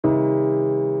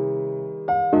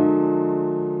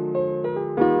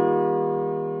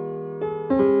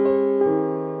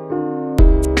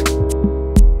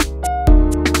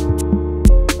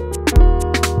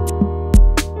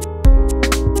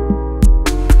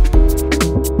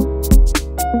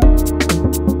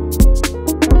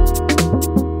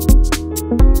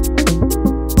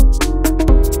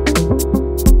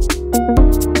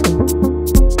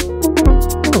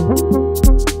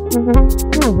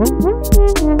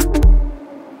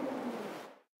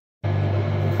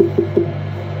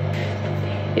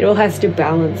it all has to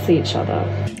balance each other.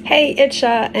 Hey, it's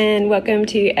Char and welcome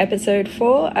to episode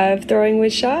 4 of Throwing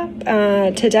with Char.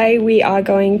 Today we are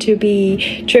going to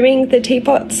be trimming the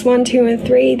teapots 1, 2 and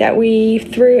 3 that we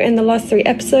threw in the last 3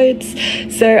 episodes.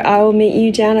 So I'll meet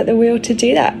you down at the wheel to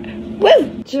do that.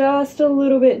 Woo! Just a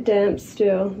little bit damp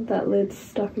still. That lid's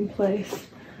stuck in place.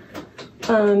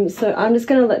 So I'm just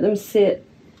going to let them sit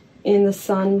in the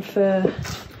sun for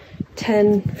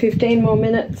 10-15 more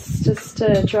minutes just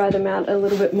to dry them out a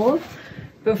little bit more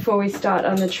before we start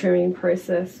on the trimming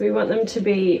process. We want them to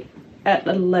be at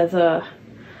a leather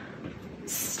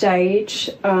stage.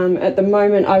 At the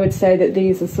moment I would say that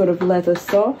these are sort of leather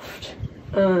soft.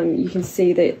 You can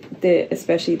see that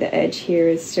especially the edge here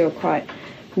is still quite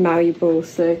malleable,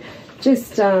 so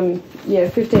just yeah,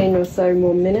 15 or so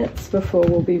more minutes before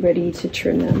we'll be ready to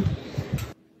trim them.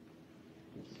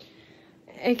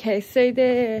 Okay, so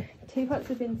the teapots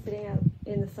have been sitting out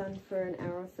in the sun for an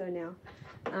hour or so now.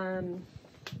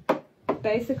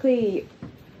 Basically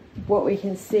what we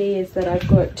can see is that I've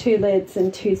got 2 lids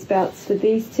and 2 spouts for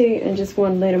these 2 and just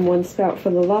 1 lid and 1 spout for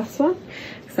the last one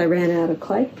because I ran out of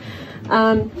clay.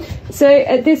 So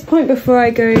at this point, before I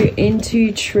go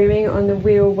into trimming on the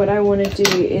wheel, what I want to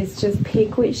do is just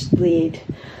pick which lid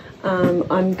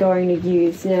I'm going to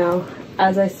use. Now,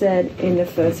 as I said in the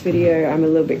first video, I'm a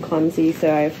little bit clumsy,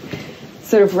 so I've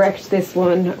sort of wrecked this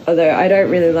one, although I don't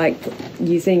really like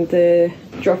using the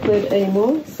drop lid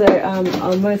anymore, so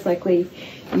I'll most likely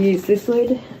use this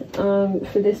lid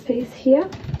for this piece here.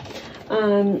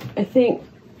 I think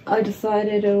I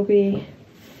decided it'll be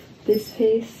this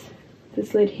piece,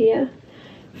 this lid here,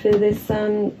 for this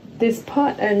this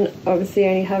pot, and obviously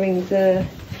only having the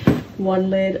 1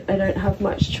 lid I don't have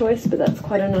much choice, but that's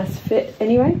quite a nice fit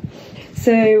anyway.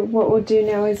 So what we'll do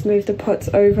now is move the pots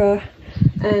over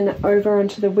and over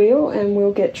onto the wheel and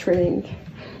we'll get trimming.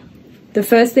 The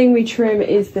first thing we trim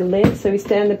is the lid, so we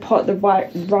stand the pot the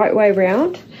right way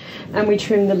round and we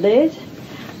trim the lid,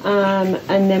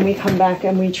 and then we come back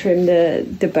and we trim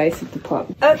the base of the pot.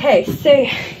 Okay, so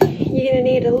you're gonna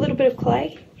need a little bit of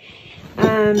clay,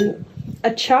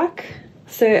 a chuck.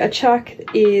 So a chuck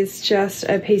is just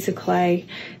a piece of clay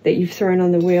that you've thrown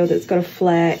on the wheel that's got a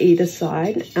flare either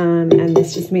side, and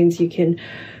this just means you can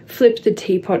flip the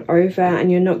teapot over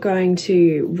and you're not going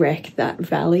to wreck that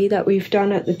valley that we've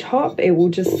done at the top. It will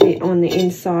just sit on the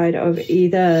inside of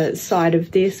either side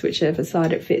of this, whichever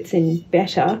side it fits in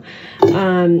better,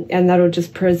 and that'll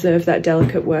just preserve that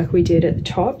delicate work we did at the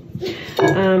top.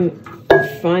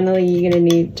 Finally, you're going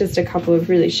to need just a couple of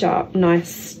really sharp,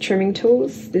 nice trimming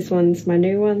tools. This one's my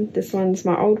new one, this one's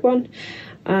my old one.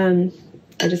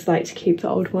 I just like to keep the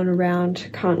old one around,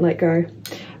 can't let go.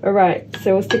 Alright,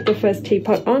 so we'll stick the first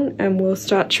teapot on and we'll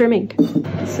start trimming.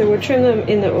 So we'll trim them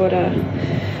in the order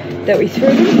that we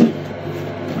threw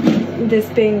them, this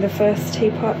being the first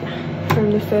teapot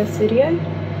from the first video.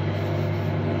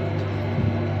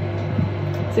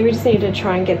 So we just need to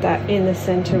try and get that in the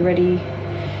center ready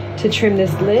to trim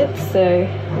this lid, so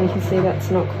you can see that's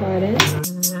not quite in.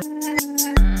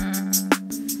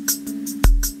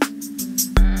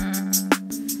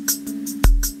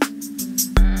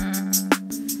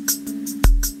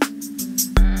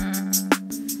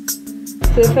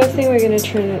 So the first thing we're going to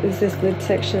trim is this lid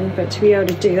section, but to be able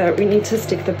to do that we need to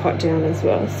stick the pot down as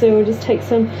well. So we'll just take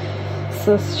some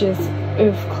sausages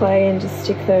of clay and just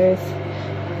stick those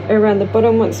around the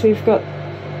bottom once we've got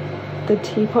the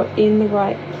teapot in the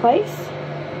right place.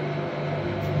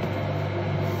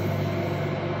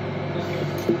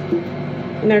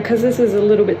 Now, because this is a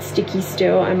little bit sticky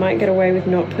still, I might get away with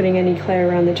not putting any clay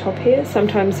around the top here.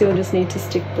 Sometimes you'll just need to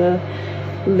stick the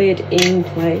lid in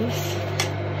place,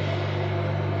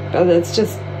 but it's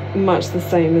just much the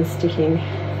same as sticking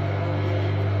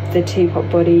the teapot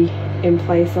body in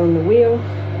place on the wheel.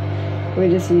 We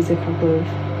just use a couple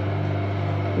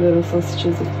of little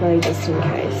sausages of clay just in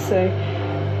case. So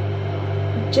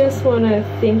just want to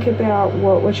think about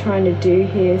what we're trying to do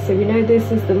here. So we know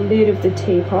this is the lid of the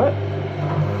teapot,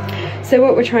 so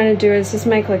what we're trying to do is just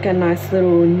make like a nice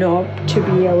little knob to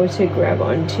be able to grab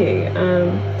onto.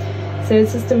 So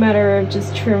it's just a matter of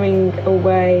just trimming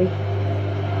away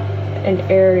an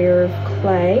area of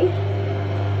clay,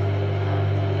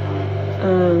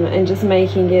 and just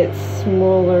making it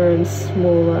smaller and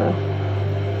smaller.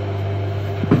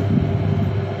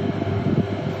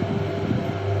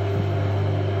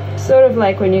 Sort of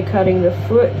like when you're cutting the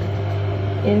foot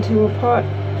into a pot.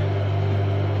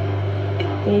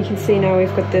 And you can see now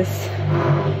we've got this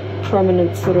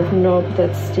prominent sort of knob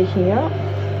that's sticking up.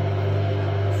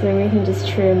 So we can just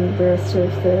trim the rest of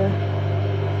the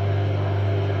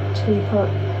teapot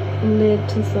lid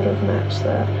to sort of match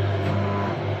that.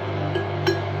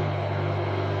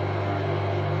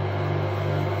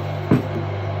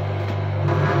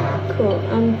 Cool.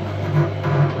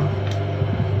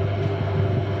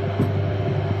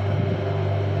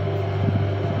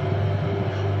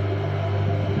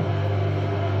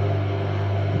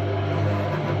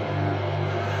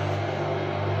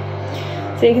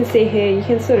 So you can see here, you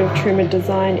can sort of trim a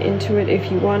design into it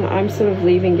if you want. I'm sort of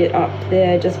leaving it up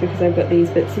there just because I've got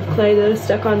these bits of clay that are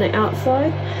stuck on the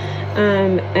outside.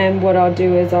 And what I'll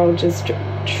do is I'll just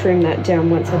trim that down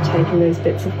once I've taken those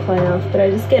bits of clay off. But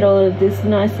I just get all of this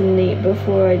nice and neat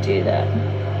before I do that.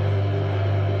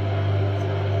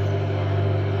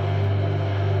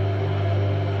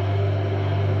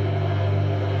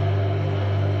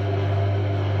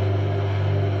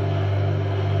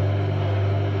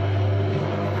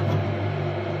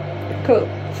 Cool,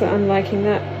 so I'm liking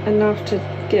that enough to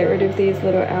get rid of these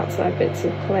little outside bits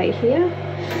of clay here.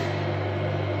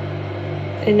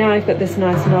 And now I've got this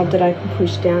nice knob that I can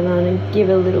push down on and give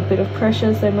a little bit of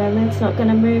pressure so my lid's not going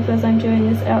to move as I'm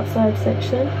doing this outside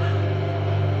section.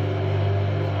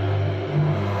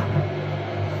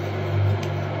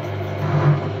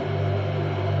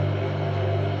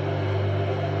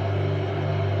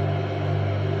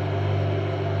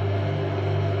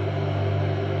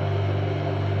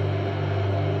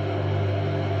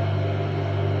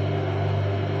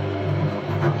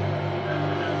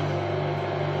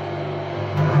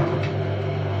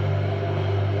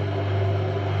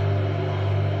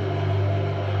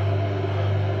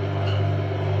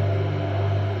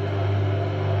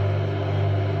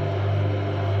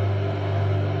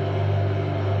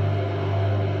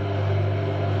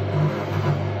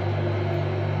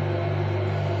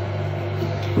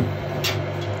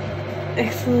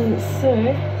 Excellent,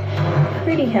 so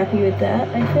pretty happy with that.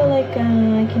 I feel like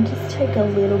I can just take a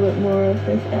little bit more of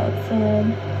this outside,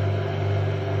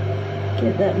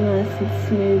 get that nice and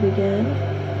smooth again.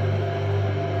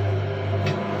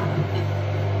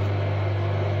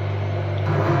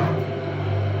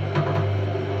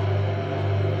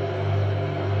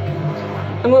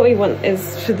 And what we want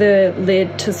is for the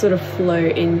lid to sort of flow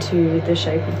into the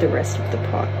shape of the rest of the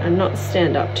pot and not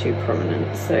stand up too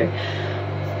prominent. So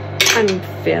I'm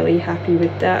fairly happy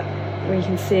with that. We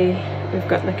can see we've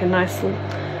got like a nice little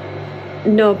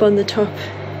knob on the top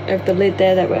of the lid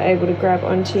there that we're able to grab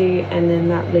onto, and then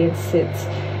that lid sits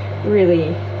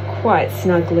really quite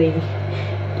snugly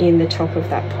in the top of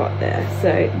that pot there.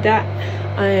 So that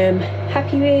I am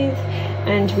happy with,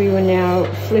 and we will now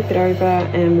flip it over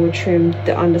and we'll trim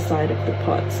the underside of the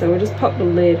pot. So we'll just pop the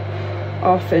lid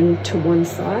off and to one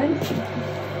side.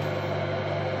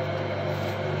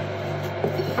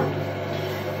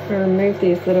 I'll remove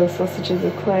these little sausages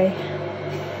of clay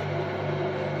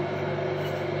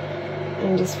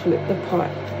and just flip the pot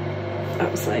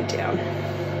upside down.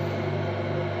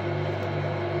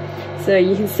 So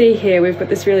you can see here we've got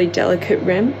this really delicate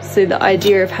rim. So the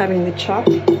idea of having the chuck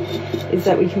is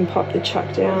that we can pop the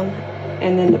chuck down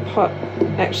and then the pot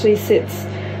actually sits,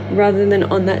 rather than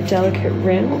on that delicate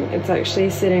rim, it's actually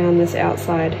sitting on this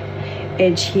outside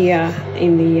edge here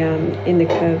in the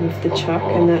curve of the chuck,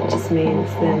 and that just means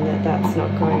then that that's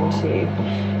not going to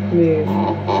move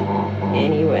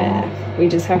anywhere. We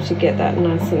just have to get that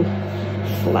nice and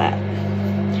flat.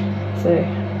 So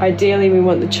ideally we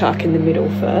want the chuck in the middle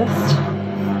first,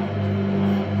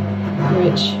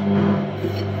 which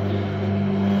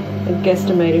I've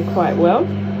guesstimated quite well.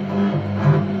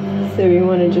 So we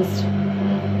want to just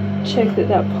check that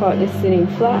that pot is sitting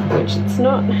flat, which it's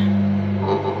not.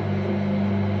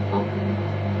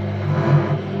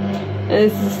 And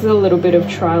this is a little bit of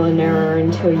trial and error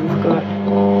until you've got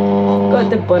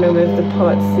the bottom of the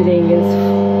pot sitting as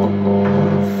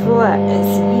flat as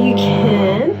you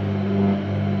can.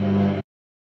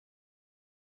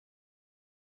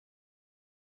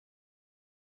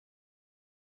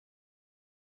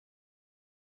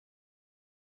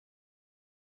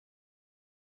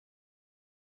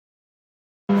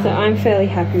 So I'm fairly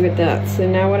happy with that. So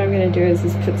now what I'm going to do is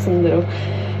just put some little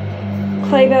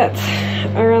clay bats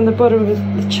around the bottom of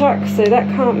the chuck so that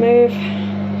can't move.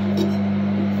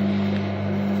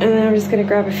 And then I'm just going to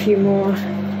grab a few more,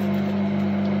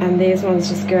 and these ones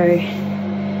just go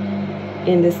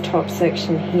in this top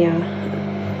section here.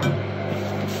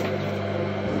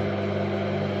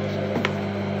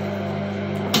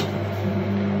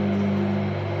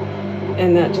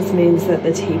 And that just means that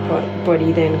the teapot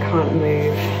body then can't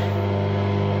move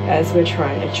as we're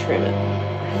trying to trim it.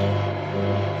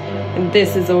 And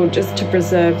this is all just to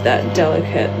preserve that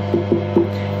delicate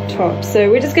top. So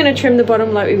we're just going to trim the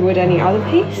bottom like we would any other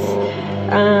piece.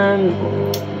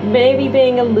 Maybe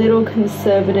being a little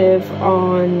conservative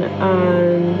on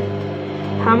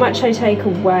how much I take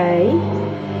away.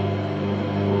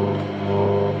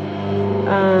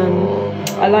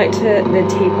 I like the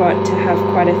teapot to have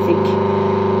quite a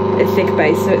thick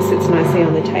base, so it sits nicely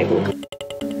on the table.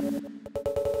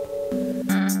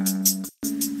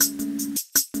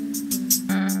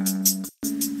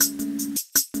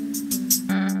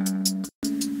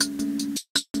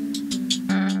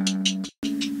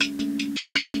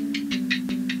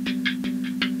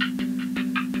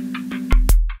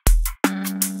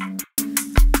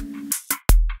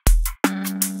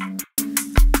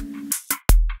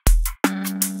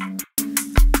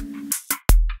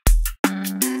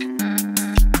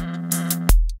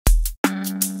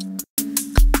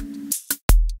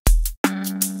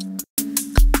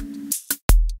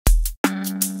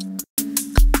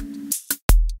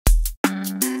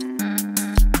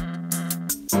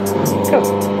 Cool.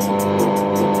 So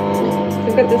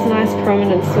I've got this nice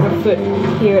prominent sort of foot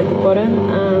here at the bottom.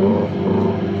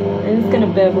 I'm just going to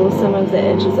bevel some of the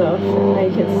edges off and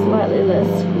make it slightly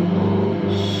less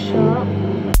sharp.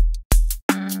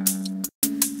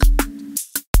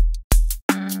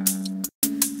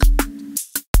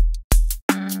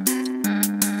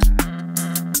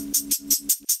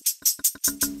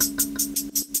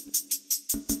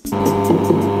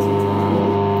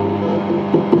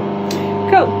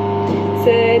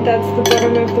 So that's the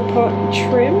bottom of the pot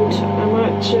trimmed. I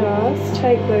might just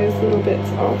take those little bits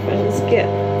off and just get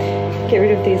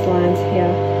rid of these lines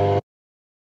here.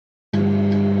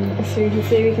 So you can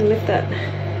see we can lift that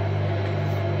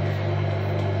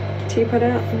teapot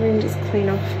out and we can just clean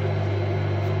off.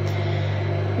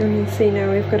 And you can see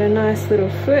now we've got a nice little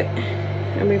foot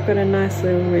and we've got a nice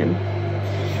little rim.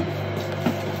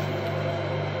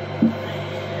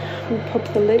 We'll pop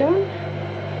the lid on.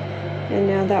 And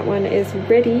now that one is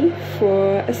ready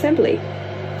for assembly.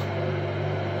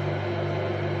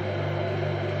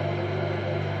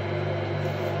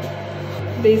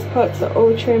 These pots are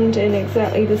all trimmed in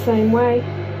exactly the same way.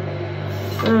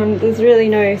 There's really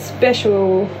no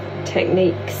special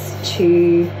techniques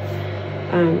to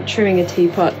trimming a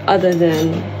teapot other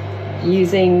than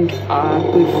using our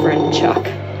good friend Chuck.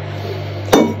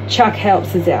 Chuck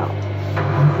helps us out.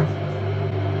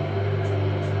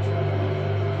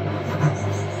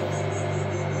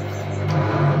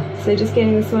 So just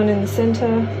getting this one in the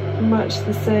center, much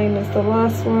the same as the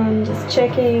last one, just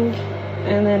checking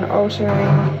and then altering,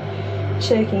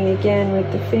 checking again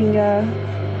with the finger.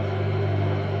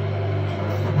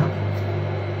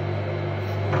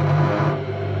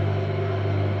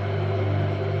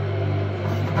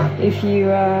 If you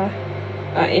are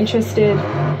interested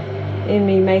in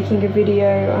me making a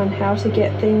video on how to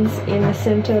get things in the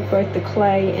center, both the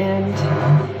clay and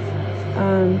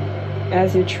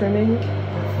as you're trimming,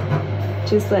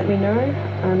 just let me know.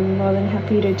 I'm more than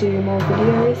happy to do more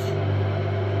videos.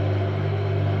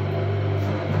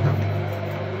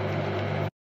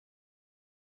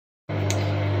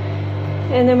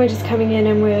 And then we're just coming in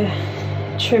and we're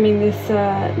trimming this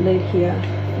lid here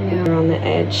now on the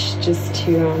edge, just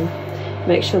to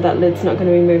make sure that lid's not going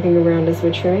to be moving around as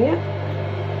we're trimming it.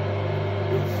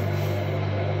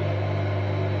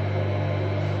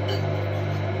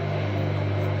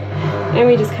 And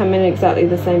we just come in exactly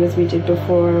the same as we did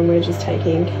before, and we're just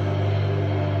taking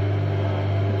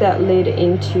that lid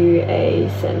into a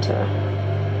center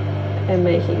and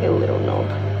making a little knob.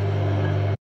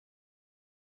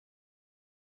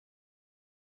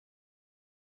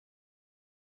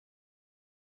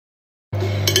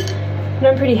 And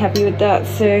I'm pretty happy with that,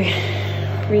 so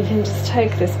we can just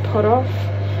take this pot off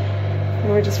and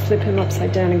we'll just flip him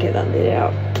upside down and get that lid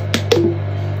out.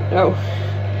 Oh.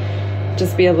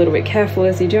 Just be a little bit careful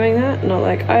as you're doing that, not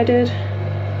like I did.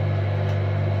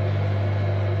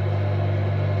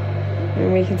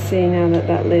 And we can see now that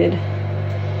that lid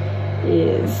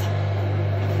is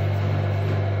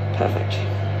perfect.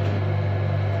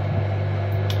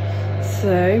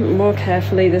 So more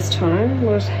carefully this time,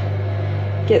 we'll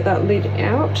get that lid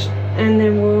out and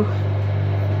then we'll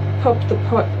pop the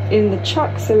pot in the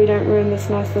chuck so we don't ruin this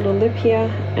nice little lip here,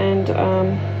 and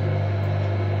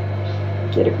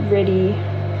get it ready.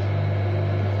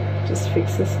 Just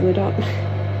fix this lid up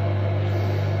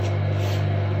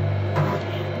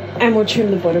and we'll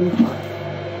trim the bottom.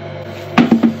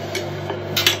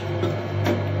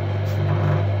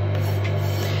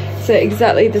 So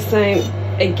exactly the same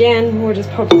again, we'll just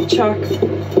pop the chuck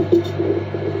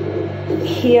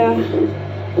here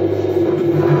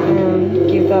and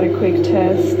give that a quick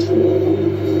test.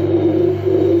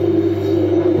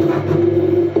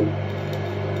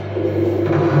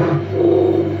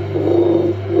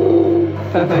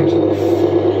 Perfect.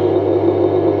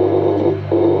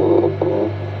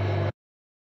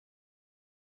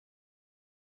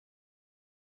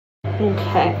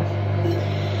 Okay.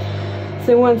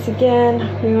 So once again,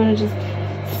 we want to just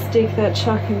stick that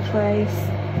chuck in place,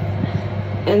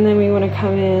 and then we want to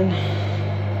come in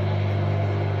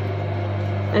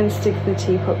and stick the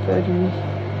teapot body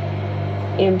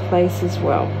in place as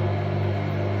well.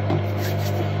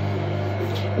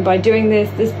 And by doing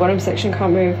this bottom section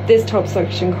can't move, this top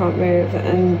section can't move,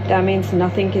 and that means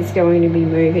nothing is going to be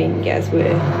moving as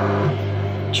we're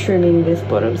trimming this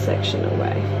bottom section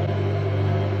away.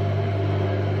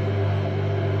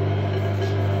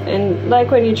 And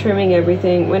like when you're trimming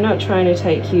everything, we're not trying to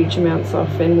take huge amounts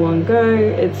off in one go.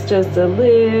 It's just a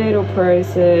little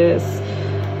process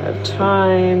of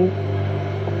time,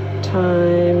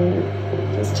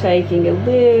 just taking a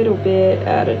little bit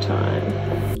at a time.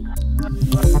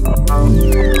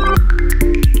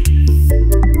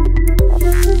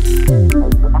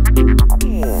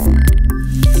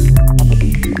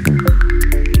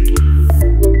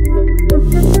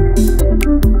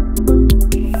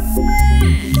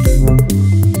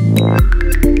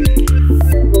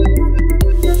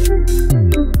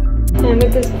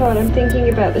 I'm thinking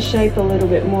about the shape a little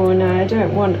bit more now. I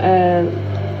don't want a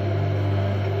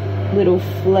little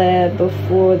flare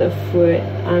before the foot.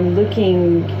 I'm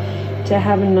looking to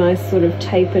have a nice sort of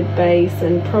tapered base,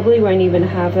 and probably won't even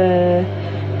have a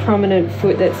prominent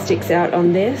foot that sticks out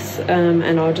on this,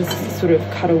 and I'll just sort of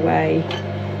cut away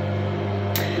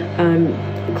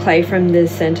clay from the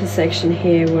center section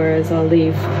here, whereas I'll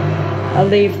leave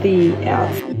the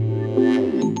outside.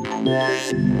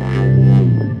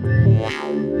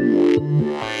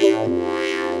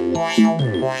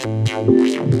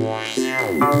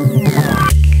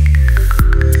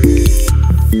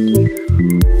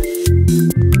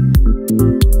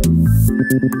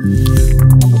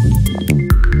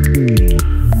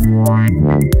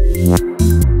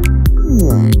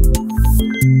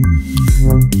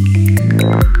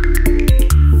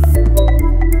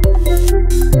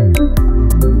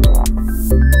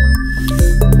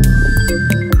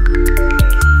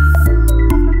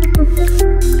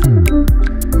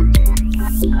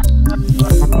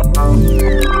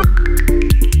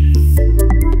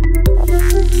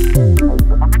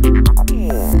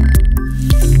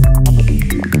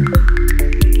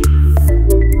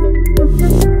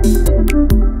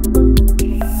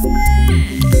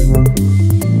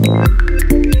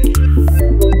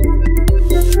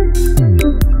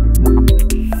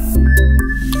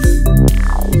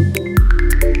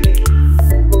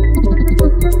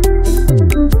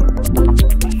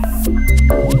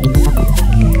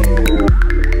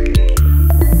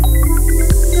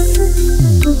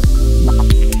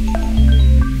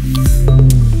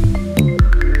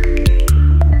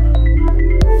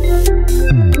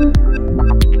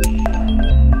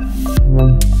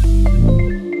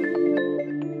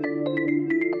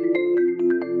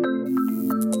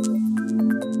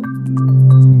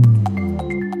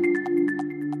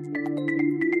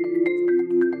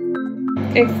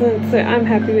 Excellent, so I'm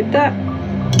happy with that.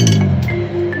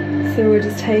 So we'll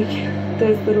just take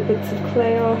those little bits of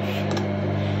clay off,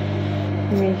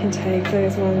 and we can take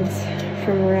those ones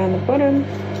from around the bottom,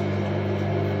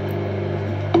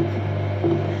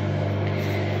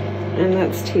 and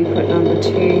that's teapot number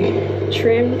 2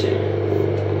 trimmed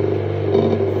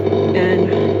and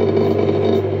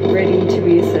ready to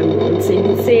be assembled. So you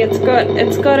can see it's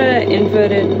got an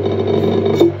inverted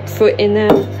foot in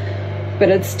there, but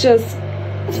it's just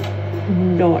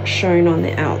not shown on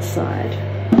the outside.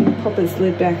 Pop his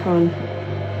lid back on.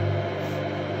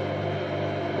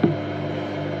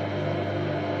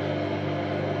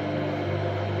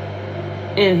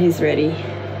 And he's ready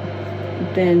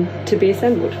then to be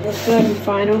assembled. The third and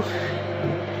final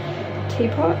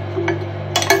teapot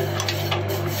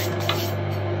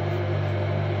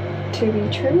to be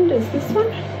trimmed is this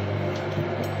one.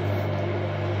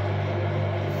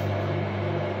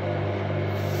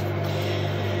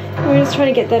 We're just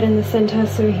trying to get that in the center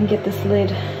so we can get this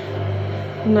lid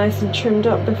nice and trimmed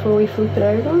up before we flip it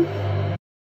over.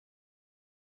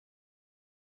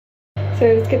 So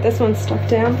let's get this one stuck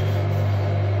down.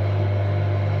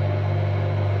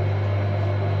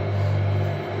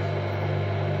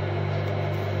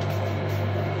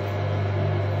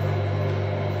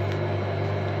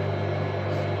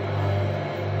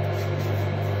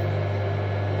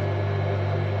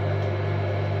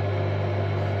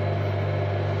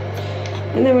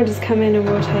 And then we'll just come in and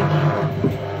we'll take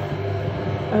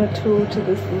our tool to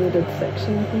this lidded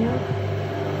section here.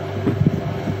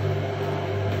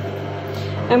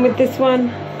 And with this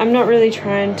one, I'm not really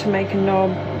trying to make a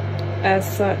knob as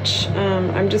such.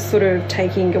 I'm just sort of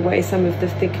taking away some of the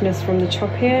thickness from the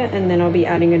chop here, and then I'll be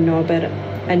adding another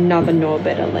knob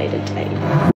at a later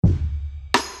date.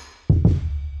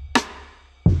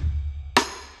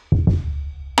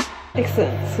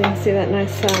 Excellent. So you can see that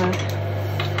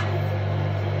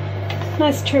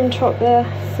nice trim top there.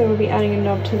 So we'll be adding a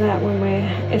knob to that when we're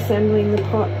assembling the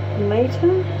pot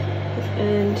later.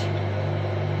 And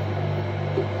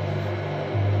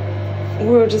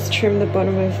we'll just trim the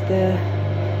bottom of the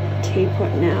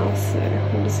teapot now. So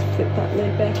we'll just flip that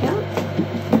lid back out.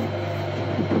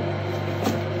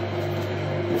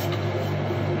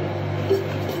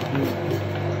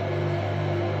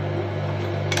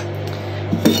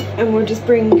 And we'll just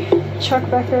bring Chuck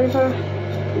back over.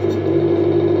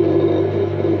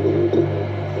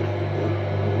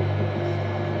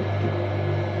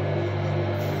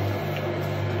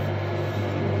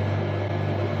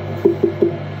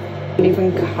 And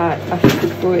even cut a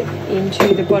foot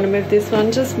into the bottom of this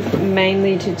one, just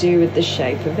mainly to do with the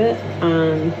shape of it.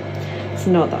 It's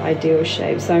not the ideal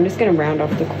shape, so I'm just going to round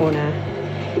off the corner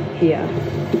here.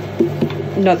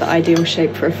 Not the ideal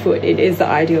shape for a foot, it is the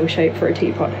ideal shape for a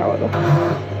teapot, however.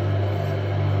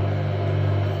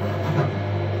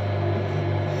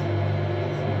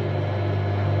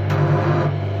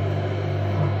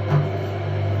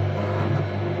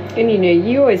 And you know,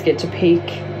 you always get to peek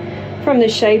from the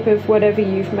shape of whatever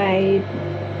you've made,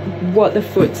 what the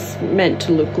foot's meant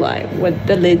to look like, what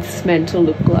the lid's meant to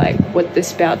look like, what the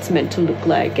spout's meant to look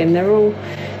like, and it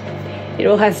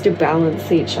all has to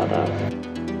balance each other.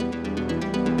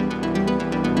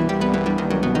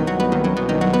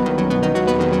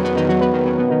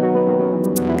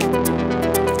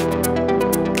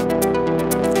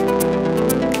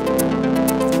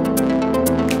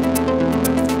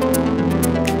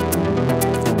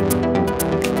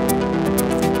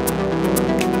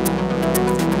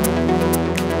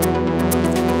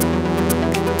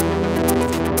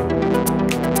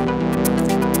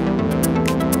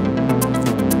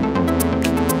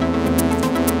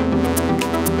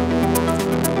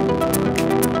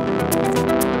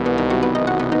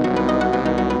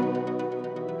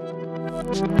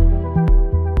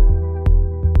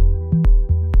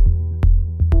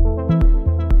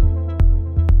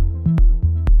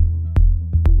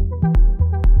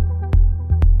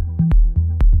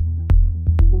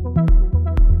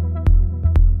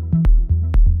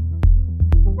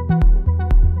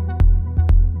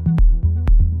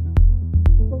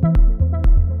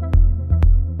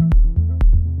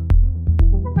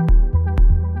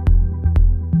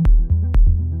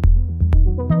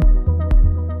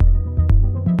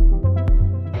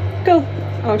 Cool.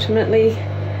 Ultimately,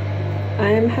 I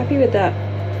am happy with that.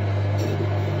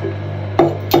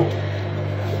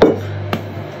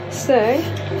 So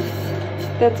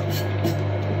that's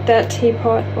that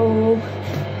teapot all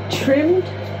trimmed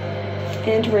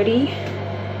and ready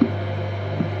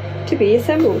to be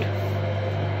assembled.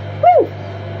 Woo!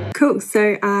 Cool.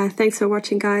 So thanks for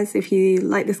watching, guys. If you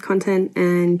like this content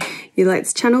and you like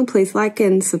this channel, please like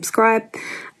and subscribe.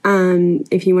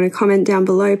 If you want to comment down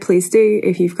below, please do.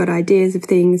 If you've got ideas of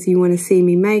things you want to see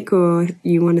me make or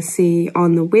you want to see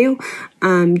on the wheel,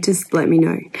 just let me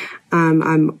know.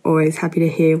 I'm always happy to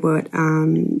hear what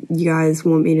you guys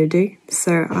want me to do.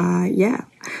 So yeah,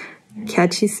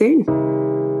 catch you soon.